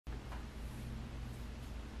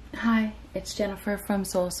Hi, it's Jennifer from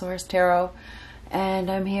Soul Source Tarot,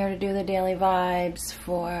 and I'm here to do the daily vibes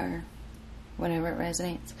for whatever it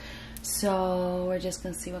resonates. So we're just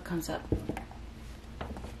going to see what comes up.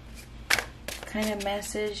 What kind of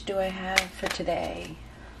message do I have for today?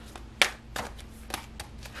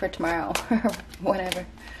 For tomorrow, or whatever.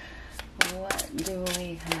 What do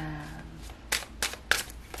we have?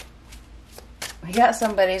 We got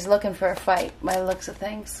somebody's looking for a fight by the looks of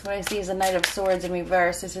things. What I see is a Knight of Swords in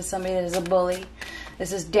reverse. This is somebody that is a bully.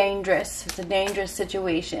 This is dangerous. It's a dangerous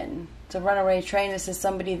situation. It's a runaway train. This is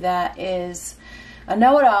somebody that is a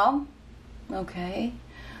know-it-all. Okay.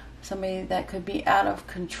 Somebody that could be out of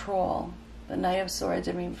control. The Knight of Swords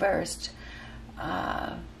in reversed.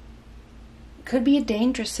 Could be a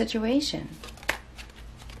dangerous situation.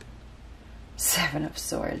 Seven of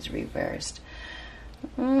Swords reversed.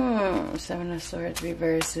 Seven of Swords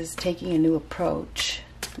reversed is taking a new approach.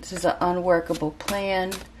 This is an unworkable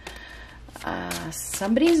plan.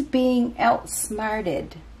 Somebody's being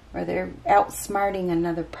outsmarted, or they're outsmarting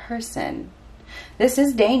another person. This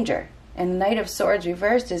is danger. And Knight of Swords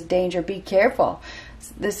reversed is danger. Be careful.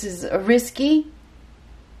 This is risky.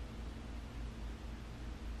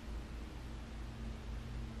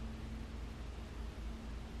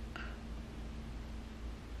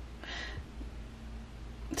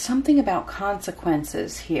 Something about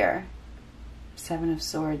consequences here. Seven of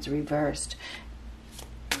Swords reversed.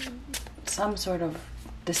 Some sort of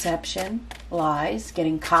deception, lies,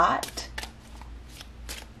 getting caught.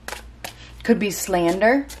 Could be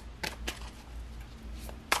slander.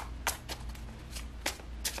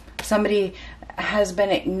 Somebody has been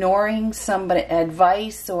ignoring somebody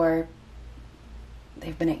advice, or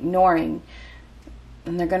they've been ignoring,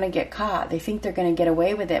 and they're going to get caught. They think they're going to get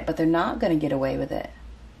away with it, but they're not going to get away with it.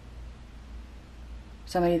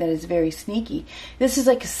 Somebody that is very sneaky. This is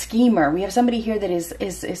like a schemer. We have somebody here that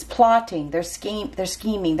is plotting. They're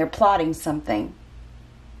scheming. They're plotting something.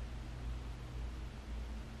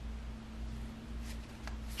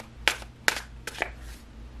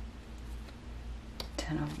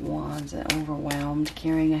 Ten of Wands, overwhelmed,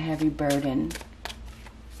 carrying a heavy burden.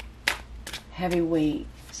 Heavy weight.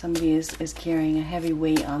 Somebody is carrying a heavy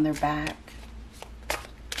weight on their back.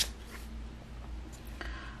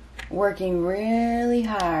 Working really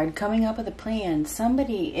hard, coming up with a plan.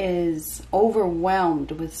 Somebody is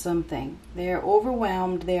overwhelmed with something. They're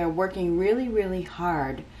overwhelmed. They are working really, really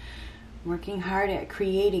hard. Working hard at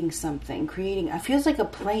creating something. It feels like a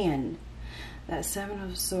plan. That Seven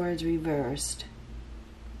of Swords reversed.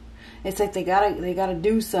 It's like they gotta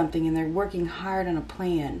do something, and they're working hard on a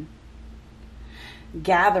plan.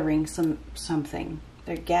 Gathering something.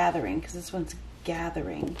 They're gathering, because this one's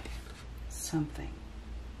gathering something.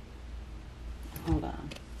 Hold on.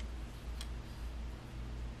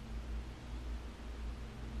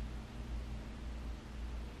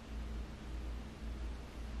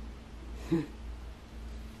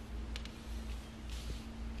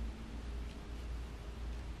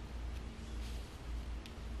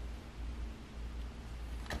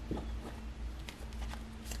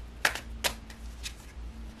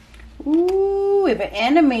 Ooh, we have an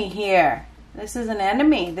enemy here. This is an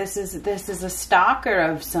enemy. This is a stalker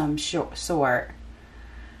of some sort.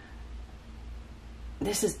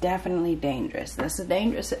 This is definitely dangerous. This is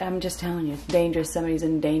dangerous. I'm just telling you, it's dangerous. Somebody's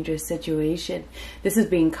in a dangerous situation. This is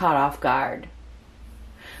being caught off guard.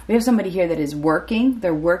 We have somebody here that is working.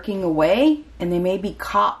 They're working away, and they may be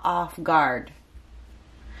caught off guard.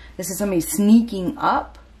 This is somebody sneaking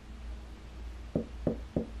up. I'm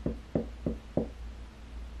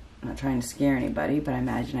not trying to scare anybody, but I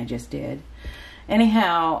imagine I just did.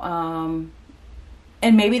 Anyhow,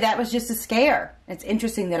 and maybe that was just a scare. It's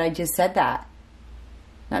interesting that I just said that.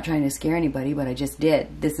 Not trying to scare anybody, but I just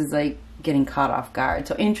did. This is like getting caught off guard.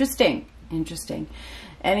 So interesting. Interesting.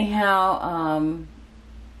 Anyhow,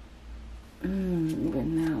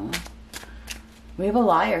 no. We have a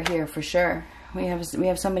liar here for sure. We have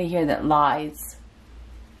somebody here that lies.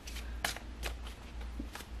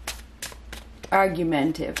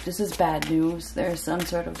 Argumentative. This is bad news. There's some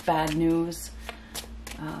sort of bad news.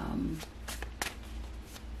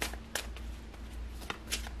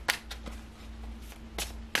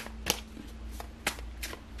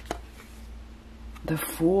 The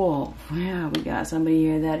Fool. Yeah, we got somebody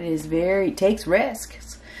here that is takes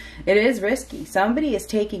risks. It is risky. Somebody is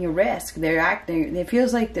taking a risk. They're acting. It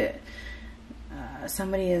feels like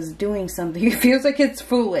somebody is doing something. It feels like it's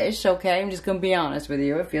foolish. Okay, I'm just gonna be honest with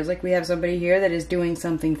you. It feels like we have somebody here that is doing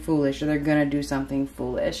something foolish, or they're gonna do something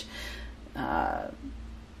foolish.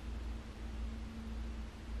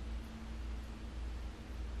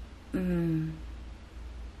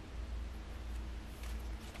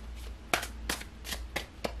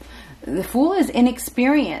 The Fool is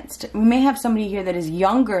inexperienced. We may have somebody here that is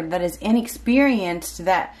younger, that is inexperienced,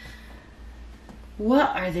 that...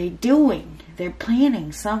 What are they doing? They're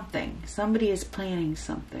planning something. Somebody is planning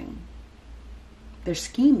something. They're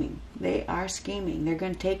scheming. They are scheming. They're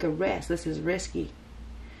going to take a risk. This is risky.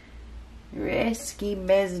 Risky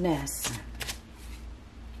business.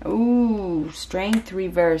 Ooh, Strength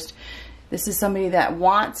reversed. This is somebody that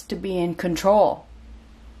wants to be in control.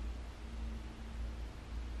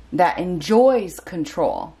 That enjoys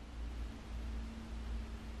control.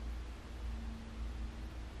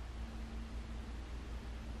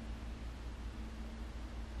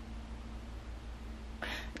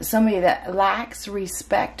 Somebody that lacks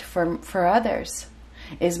respect for others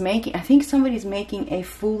is making, I think somebody's making a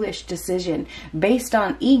foolish decision based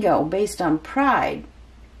on ego, based on pride.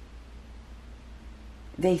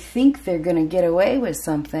 They think they're going to get away with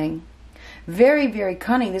something. Very, very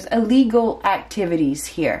cunning. There's illegal activities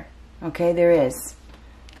here. Okay, there is.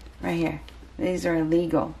 Right here. These are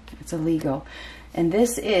illegal. It's illegal. And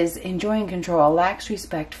this is enjoying control, lacks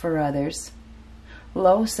respect for others,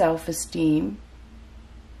 low self-esteem,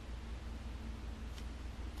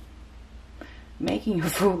 making a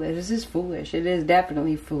fool. This is foolish. It is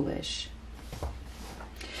definitely foolish.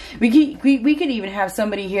 We could even have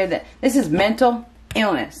somebody here that this is mental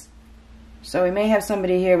illness. So we may have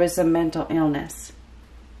somebody here with some mental illness.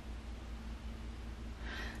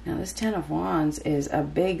 Now this Ten of Wands is a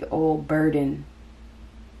big old burden.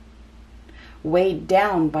 Weighed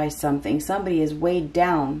down by something. Somebody is weighed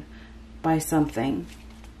down by something.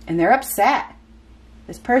 And they're upset.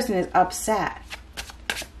 This person is upset.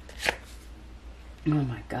 Oh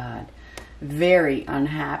my God. Very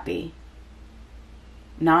unhappy.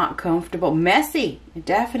 Not comfortable. Messy.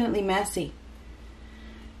 Definitely messy.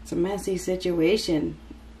 It's a messy situation.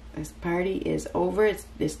 This party is over.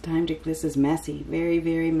 It's time to... This is messy. Very,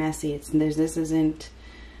 very messy. This isn't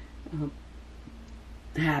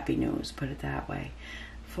happy news, put it that way.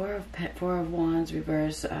 Four of Wands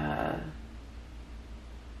reverse. I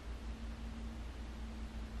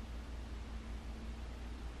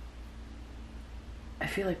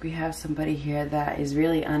feel like we have somebody here that is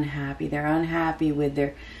really unhappy. They're unhappy with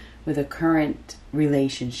a current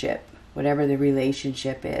relationship, whatever the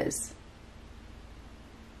relationship is.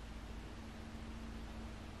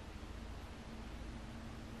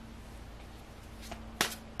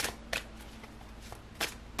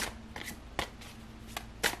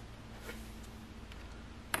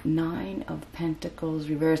 Nine of Pentacles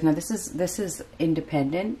reversed. Now this is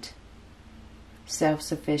independent,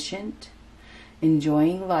 self-sufficient,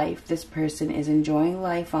 enjoying life. This person is enjoying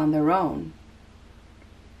life on their own,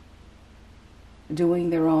 doing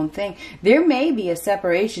their own thing. There may be a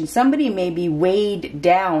separation. Somebody may be weighed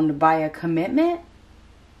down by a commitment,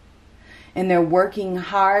 and they're working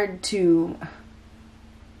hard to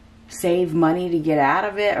save money to get out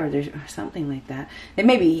of it, or something like that. They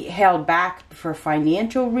may be held back for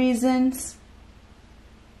financial reasons.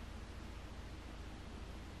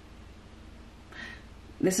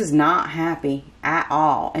 This is not happy at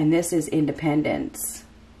all, and this is independence.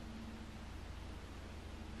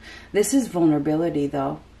 This is vulnerability,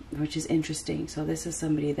 though, which is interesting. So this is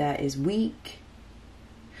somebody that is weak,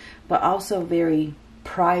 but also very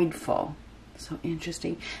prideful. So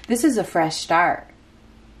interesting. This is a fresh start.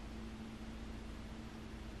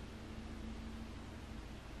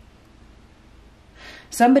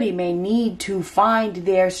 Somebody may need to find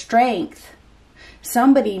their strength.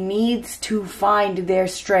 Somebody needs to find their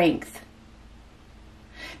strength.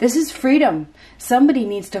 This is freedom. Somebody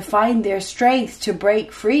needs to find their strength to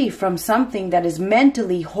break free from something that is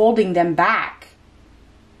mentally holding them back.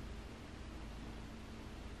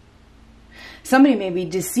 Somebody may be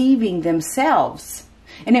deceiving themselves.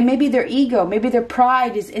 And it may be their ego, maybe their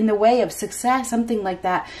pride is in the way of success, something like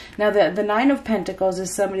that. Now, the Nine of Pentacles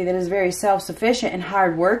is somebody that is very self-sufficient and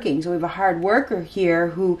hardworking. So we have a hard worker here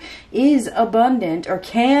who is abundant or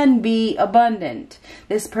can be abundant.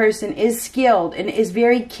 This person is skilled and is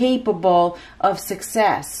very capable of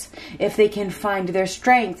success if they can find their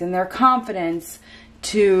strength and their confidence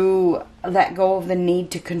to let go of the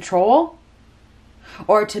need to control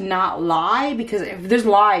or to not lie, because if there's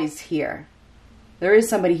lies here. There is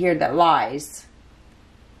somebody here that lies.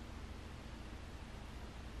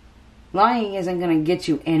 Lying isn't going to get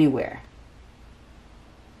you anywhere.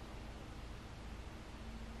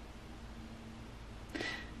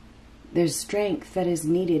 There's strength that is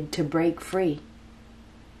needed to break free.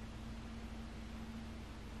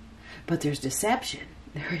 But there's deception.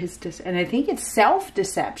 There is and I think it's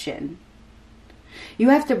self-deception. You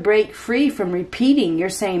have to break free from repeating your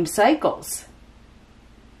same cycles.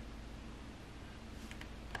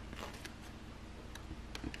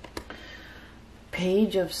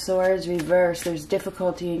 Page of Swords reversed. There's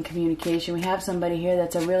difficulty in communication. We have somebody here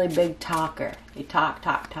that's a really big talker. They talk,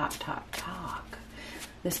 talk, talk, talk, talk.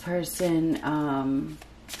 This person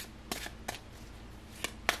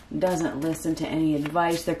doesn't listen to any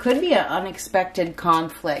advice. There could be an unexpected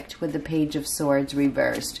conflict with the Page of Swords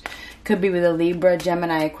reversed. Could be with a Libra,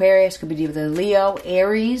 Gemini, Aquarius. Could be with a Leo,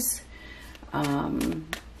 Aries.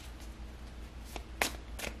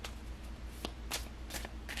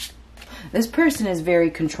 This person is very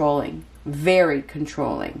controlling, extremely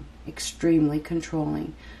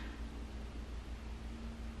controlling.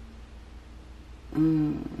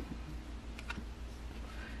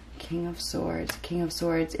 King of Swords. King of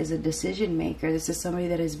Swords is a decision maker. This is somebody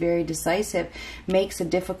that is very decisive, makes a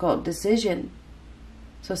difficult decision.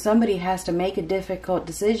 So somebody has to make a difficult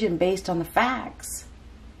decision based on the facts.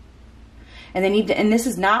 And they need to, and this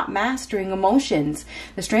is not mastering emotions.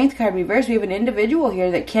 The Strength card reversed, we have an individual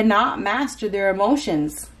here that cannot master their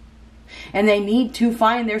emotions. And they need to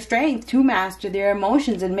find their strength to master their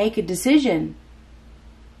emotions and make a decision.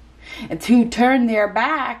 And to turn their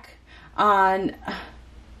back on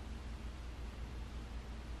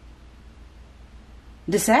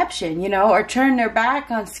deception, you know, or turn their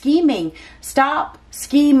back on scheming. Stop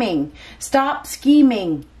scheming. Stop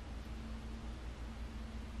scheming.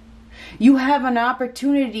 You have an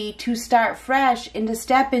opportunity to start fresh and to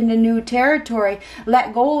step into new territory.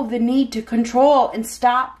 Let go of the need to control and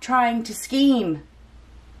stop trying to scheme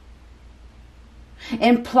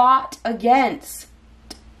and plot against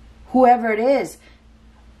whoever it is.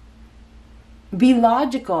 Be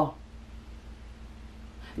logical.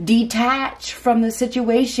 Detach from the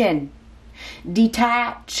situation.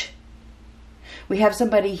 Detach. We have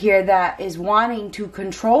somebody here that is wanting to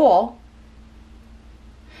control.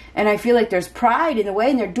 And I feel like there's pride in the way,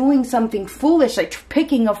 and they're doing something foolish, like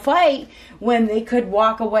picking a fight when they could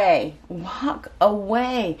walk away. Walk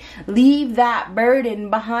away. Leave that burden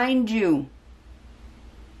behind you.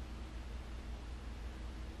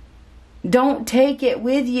 Don't take it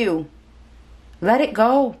with you. Let it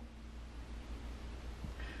go.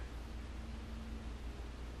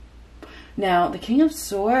 Now, the King of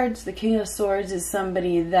Swords is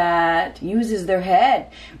somebody that uses their head.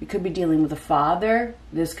 We could be dealing with a father.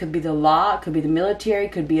 This could be the law. It could be the military.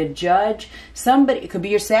 It could be a judge. Somebody, it could be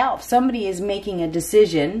yourself. Somebody is making a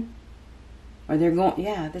decision. Or they're going,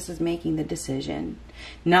 yeah, this is making the decision.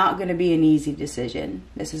 Not going to be an easy decision.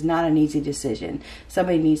 This is not an easy decision.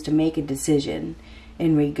 Somebody needs to make a decision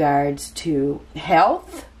in regards to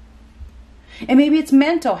health. And maybe it's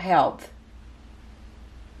mental health.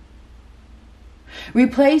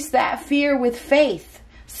 Replace that fear with faith.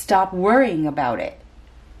 Stop worrying about it.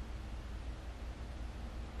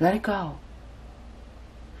 Let it go.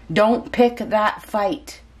 Don't pick that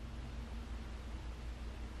fight.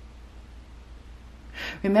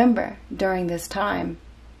 Remember, during this time,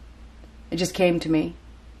 it just came to me.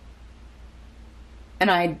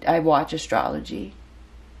 And I watch astrology.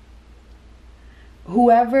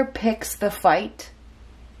 Whoever picks the fight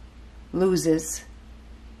loses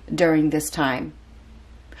during this time.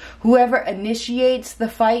 Whoever initiates the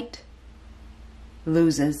fight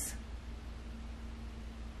loses.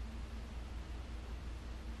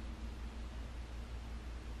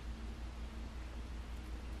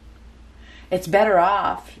 It's better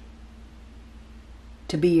off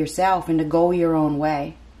to be yourself and to go your own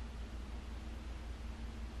way.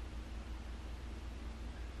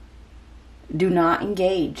 Do not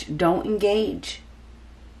engage. Don't engage.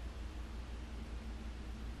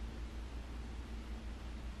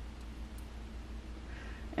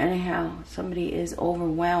 Anyhow, somebody is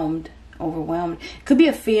overwhelmed. Overwhelmed. It could be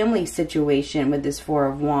a family situation with this Four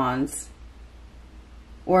of Wands.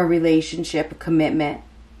 Or a relationship, a commitment.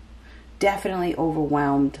 Definitely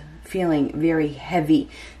overwhelmed. Feeling very heavy.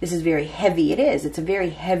 This is very heavy. It is. It's a very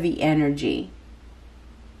heavy energy.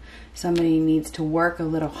 Somebody needs to work a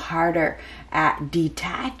little harder at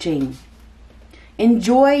detaching.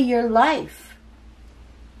 Enjoy your life.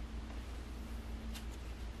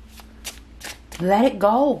 Let it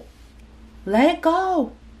go. Let it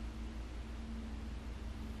go.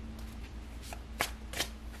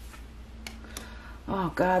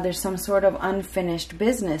 Oh God, there's some sort of unfinished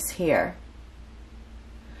business here.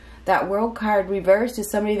 That World card reversed is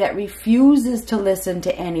somebody that refuses to listen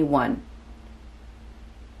to anyone.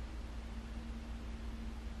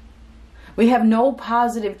 We have no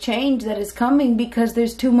positive change that is coming because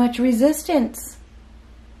there's too much resistance.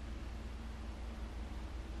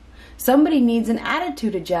 Somebody needs an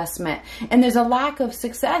attitude adjustment. And there's a lack of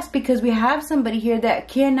success because we have somebody here that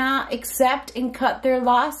cannot accept and cut their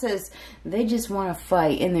losses. They just want to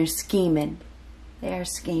fight and they're scheming. They are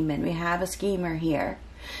scheming. We have a schemer here.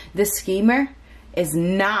 This schemer is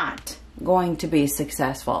not going to be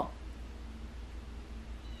successful.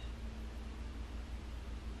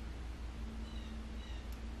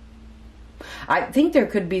 I think there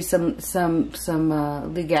could be some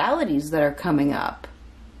legalities that are coming up.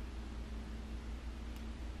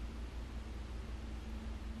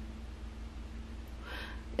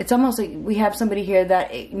 It's almost like we have somebody here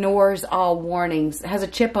that ignores all warnings, has a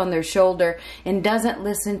chip on their shoulder, and doesn't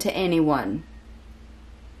listen to anyone.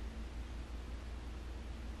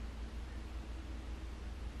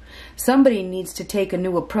 Somebody needs to take a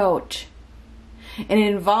new approach. And it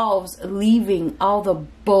involves leaving all the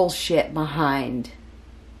bullshit behind.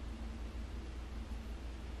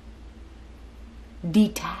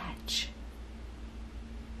 Detach.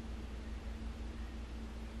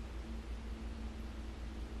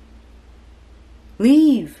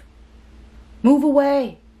 Leave. Move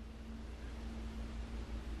away.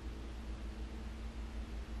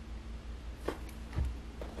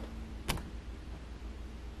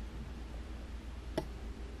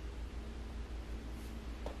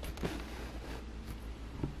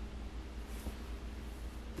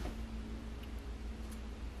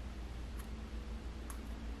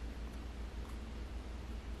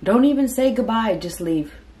 Don't even say goodbye, just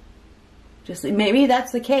leave. Just leave. Maybe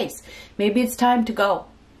that's the case. Maybe it's time to go.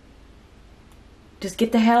 Just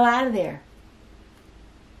get the hell out of there.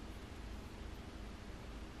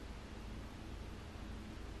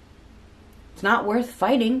 It's not worth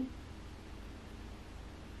fighting.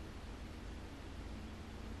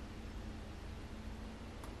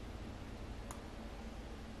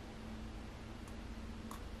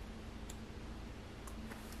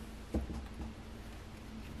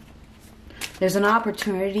 There's an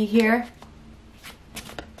opportunity here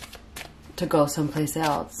to go someplace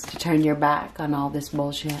else, to turn your back on all this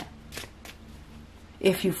bullshit.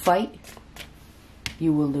 If you fight,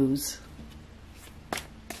 you will lose.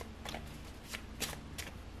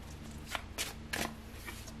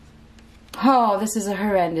 Oh, this is a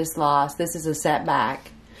horrendous loss. This is a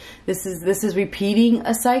setback. This is repeating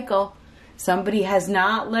a cycle. Somebody has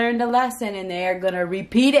not learned a lesson and they are going to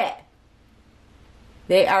repeat it.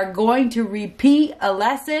 They are going to repeat a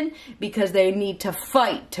lesson because they need to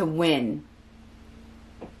fight to win.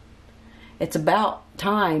 It's about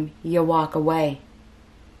time you walk away.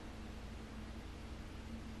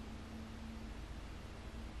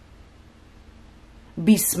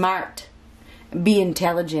 Be smart. Be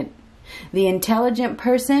intelligent. The intelligent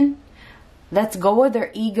person lets go of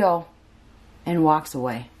their ego and walks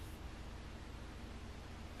away.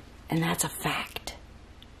 And that's a fact.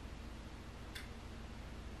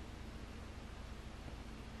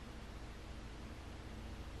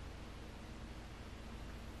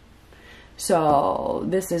 So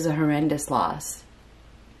this is a horrendous loss.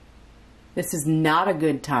 This is not a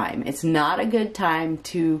good time. It's not a good time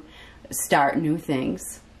to start new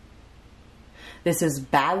things. This is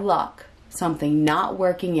bad luck. Something not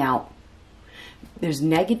working out. There's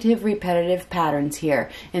negative repetitive patterns here.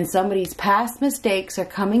 And somebody's past mistakes are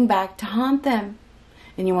coming back to haunt them.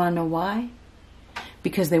 And you want to know why?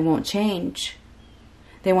 Because they won't change.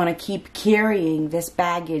 They want to keep carrying this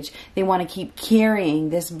baggage. They want to keep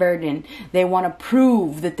carrying this burden. They want to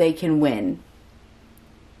prove that they can win.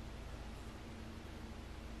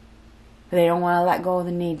 But they don't want to let go of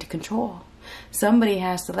the need to control. Somebody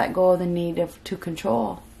has to let go of the need to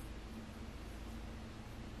control.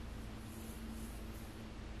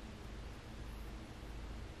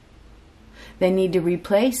 They need to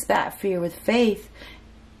replace that fear with faith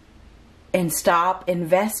and stop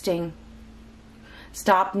investing.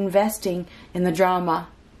 Stop investing in the drama.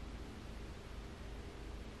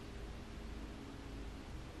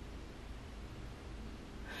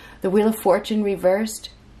 The Wheel of Fortune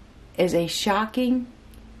reversed is a shocking,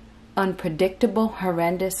 unpredictable,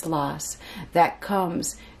 horrendous loss that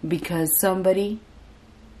comes because somebody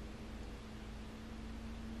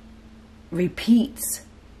repeats.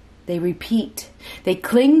 They repeat. They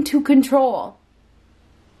cling to control.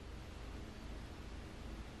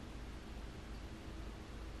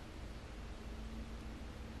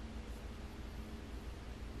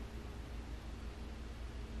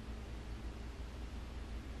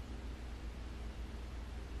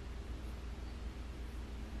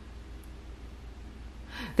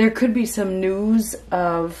 There could be some news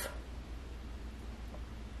of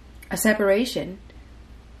a separation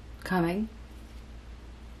coming.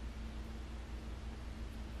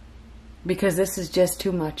 Because this is just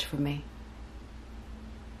too much for me.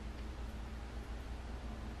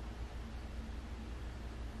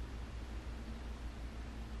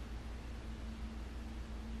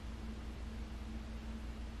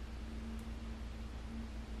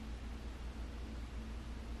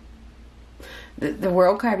 The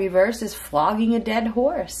World card reverse is flogging a dead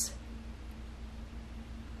horse.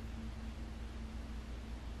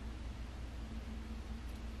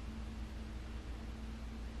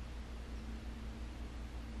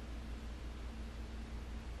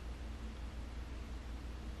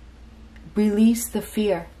 Release the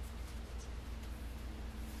fear.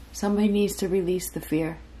 Somebody needs to release the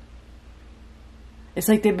fear. It's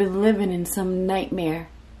like they've been living in some nightmare.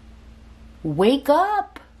 Wake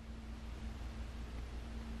up!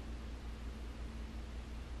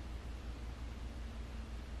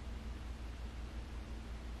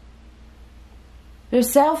 There's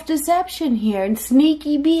self-deception here and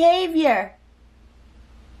sneaky behavior.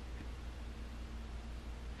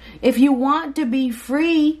 If you want to be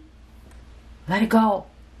free, let it go.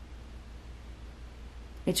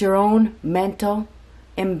 It's your own mental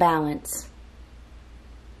imbalance.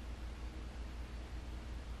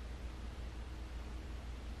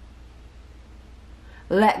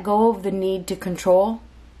 Let go of the need to control.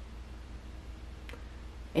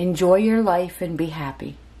 Enjoy your life and be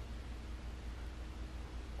happy.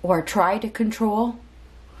 Or try to control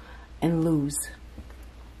and lose.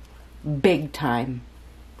 Big time.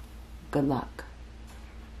 Good luck.